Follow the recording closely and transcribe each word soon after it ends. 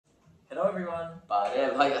Hello everyone!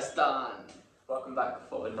 Welcome back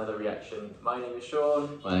for another reaction. My name is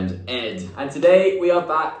Sean. My name's Ed. And today we are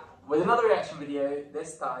back with another reaction video,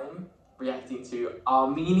 this time reacting to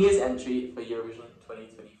Armenia's entry for Eurovision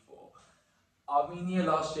 2024. Armenia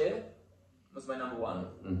last year was my number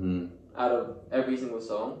one out of every single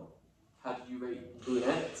song. How did you rate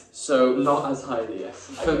Brunette? So, not as highly,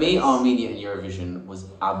 yes. For me, Armenia and Eurovision was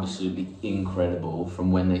absolutely incredible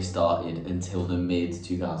from when they started until the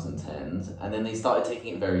mid-2010s. And then they started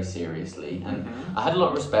taking it very seriously. And I had a lot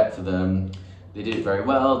of respect for them. They did it very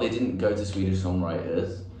well. They didn't go to Swedish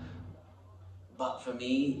songwriters. But for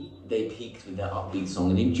me, they peaked with their upbeat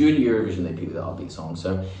song. And then during Eurovision, they peaked with their upbeat song.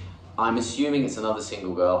 So I'm assuming it's another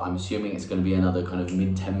single girl. I'm assuming it's going to be another kind of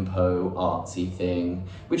mid-tempo, artsy thing,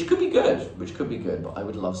 which could be good. But I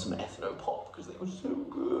would love some ethno-pop because they were so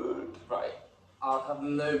good. Right. I'll have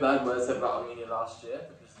no bad words about Armenia last year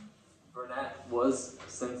because Brunette was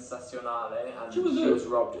sensationale and she was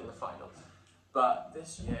robbed in the final. But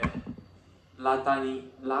this year,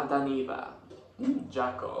 LADANIVA,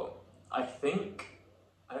 JAKO, I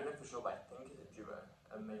don't know for sure, but I think it's a duo,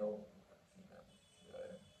 a male.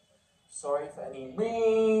 Sorry for any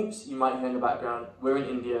beeps you might hear in the background. We're in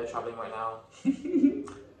India, traveling right now.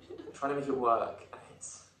 Trying to make it work,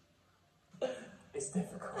 and it's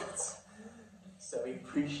difficult. So we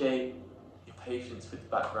appreciate your patience with the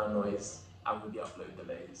background noise and with the upload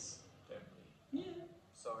delays, don't we? Yeah.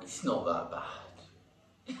 Sorry. It's not that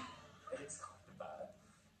bad. It's kind of bad.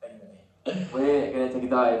 Anyway, we're gonna take a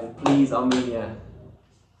dive. Please, Armenia,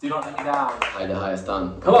 do not let me down. The highest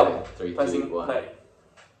done. Come on. 3, 2, Pressing 1. play.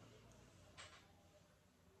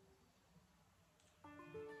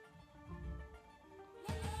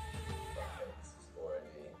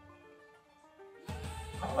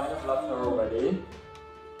 I kind of love her already.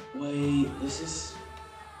 Wait, this is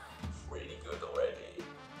really good already.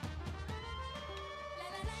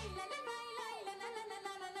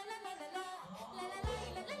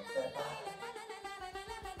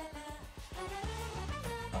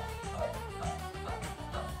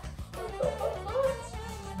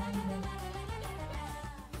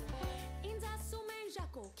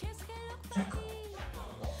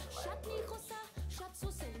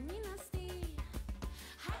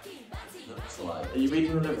 Are you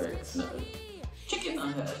reading the lyrics? No. Chicken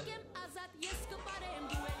I heard.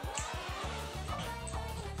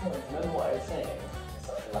 Remember what I was saying? It's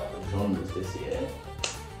like a lack of genres this year.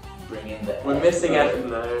 Bring in the We're missing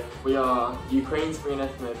ethno. We are Ukraine's bringing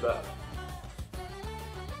ethno, but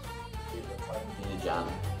in a jam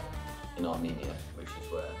in Armenia, which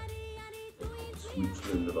is where they call the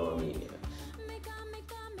Switzerland of Armenia.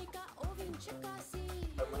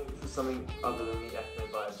 I'm waiting for something other than the ethno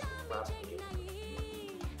vibes. Rappy.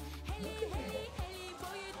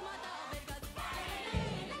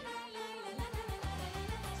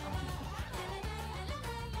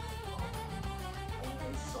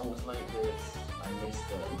 Songs like this, I miss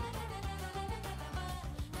them.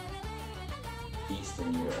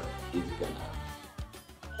 Eastern Europe is gonna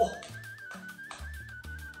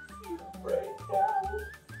break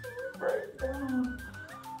down.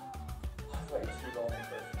 I've waited too long for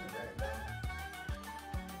it to break down.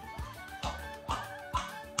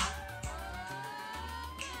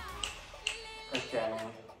 Okay.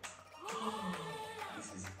 This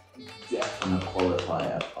is definite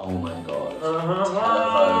qualifier. Oh my god.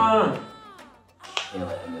 Televote. Kill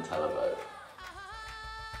it in the televote.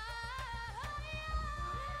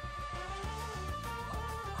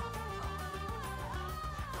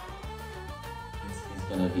 This is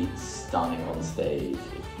gonna be stunning on stage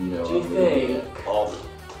if you know what I mean. Do you think? Oh.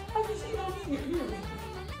 Have you seen Armenia?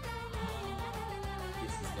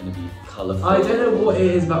 This is gonna be colourful. I don't know what it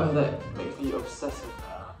is about her that makes me obsessed with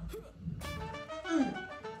her.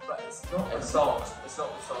 But it's not a song. It's not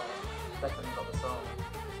the song. It's definitely not the song.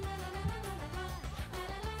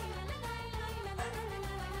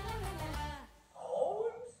 Oh,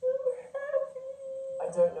 I'm so happy. I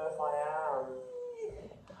don't know if I am.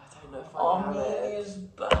 I don't know if I am. Armenia's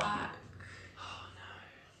back. Oh no.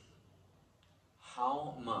 How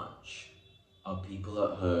much are people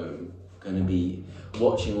at home gonna be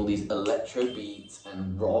watching all these electro beats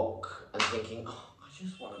and rock and thinking, oh, I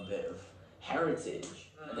just want a bit of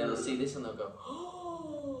heritage. And then they'll see this and they'll go,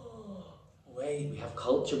 oh, wait, we have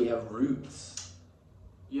culture, we have roots.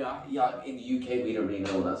 Yeah. Yeah, in the UK we don't really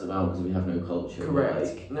know what that's about because we have no culture. Correct.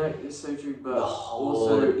 Like, no, it's so true, but the whole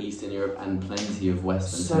also of Eastern Europe and plenty of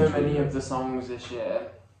Western so countries. many of the songs this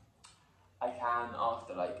year, I can,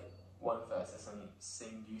 after like one verse lesson,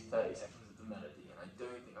 sing you 30 seconds of the melody, and I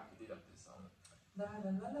don't think I could do that with this song. La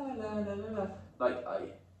la la la la la la. Like I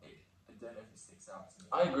don't know if it sticks out to me.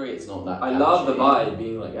 I agree, it's not that. I love the vibe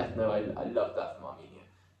being like ethno. I love that from Armenia,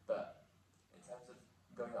 but in terms of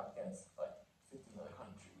going up against like 15 other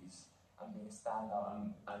countries and being a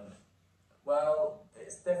standout and well,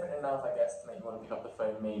 it's different enough, I guess, to make me want to pick up the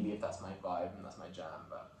phone. Maybe if that's my vibe and that's my jam,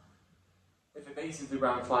 but if it makes it to the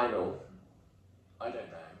grand final, I don't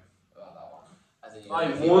know about that one. As in,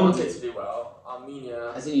 I want it to do well.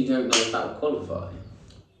 Armenia. As in, you don't know if that will qualify.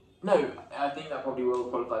 No, I think that probably will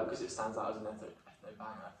qualify because it stands out as an ethno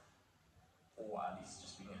banger, or at least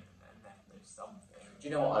just being an ethno something. Do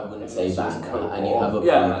you know what I wouldn't say banger? Cool. And you have a point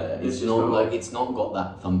there. It's not cool. Like it's not got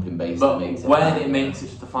that thumping bass but that makes it. When it makes it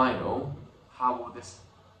to the final, how will this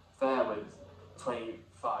fare with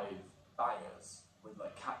 25 bangers with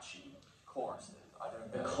like catchy choruses? I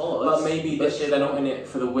don't know. But maybe this year they're not in it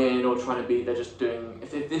for the win or trying to be. They're just doing.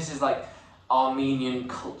 If this is like Armenian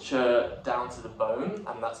culture down to the bone,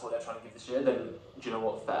 and that's what they're trying to give this year, then do you know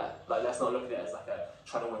what? Fair. Like, let's not look at it as like a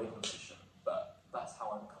trying to win a competition. But that's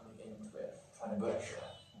how I'm coming into it, trying to push it.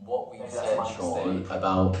 What we said, Sean,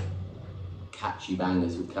 about catchy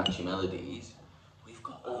bangers with catchy melodies, we've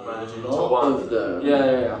got a lot of them.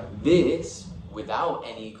 Yeah. This, without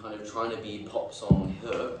any kind of trying to be pop song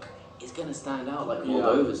hook, is going to stand out like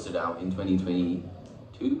Moldova stood out in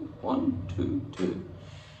 2022.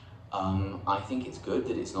 I think it's good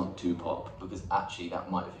that it's not too pop because actually that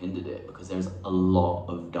might have hindered it because there's a lot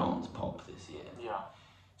of dance pop this year. Yeah.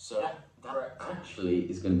 So that actually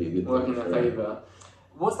is going to be a good thing. Work in their favour.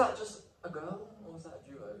 Was that just a girl or was that a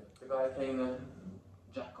duo? The guy playing the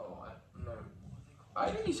JAKO? No. I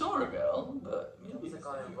really saw a girl, but was the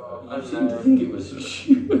guy involved? I seem to think it was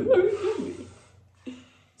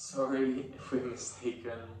Sorry if we're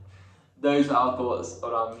mistaken. Those are our thoughts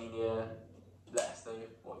on Armenia. Let us know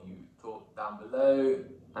what you thought down below.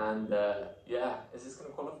 And is this going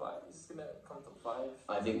to qualify? Is this going to come top 5?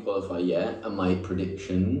 I think qualify, yeah. And my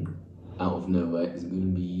prediction out of nowhere is going to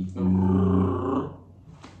be 13.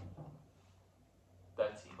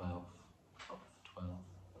 12.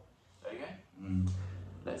 There you go.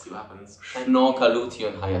 Let's see what happens.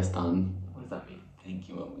 Snorkalution Hayastan. What does that mean? Thank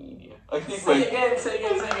you, Armenia. Say again.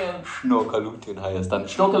 Snorkalution Hayastan.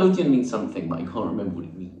 Snorkalution means something, but I can't remember what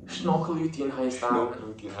it means. Snorkalution Hayastan.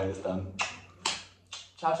 Snorkalution Hayastan.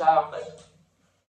 Ciao.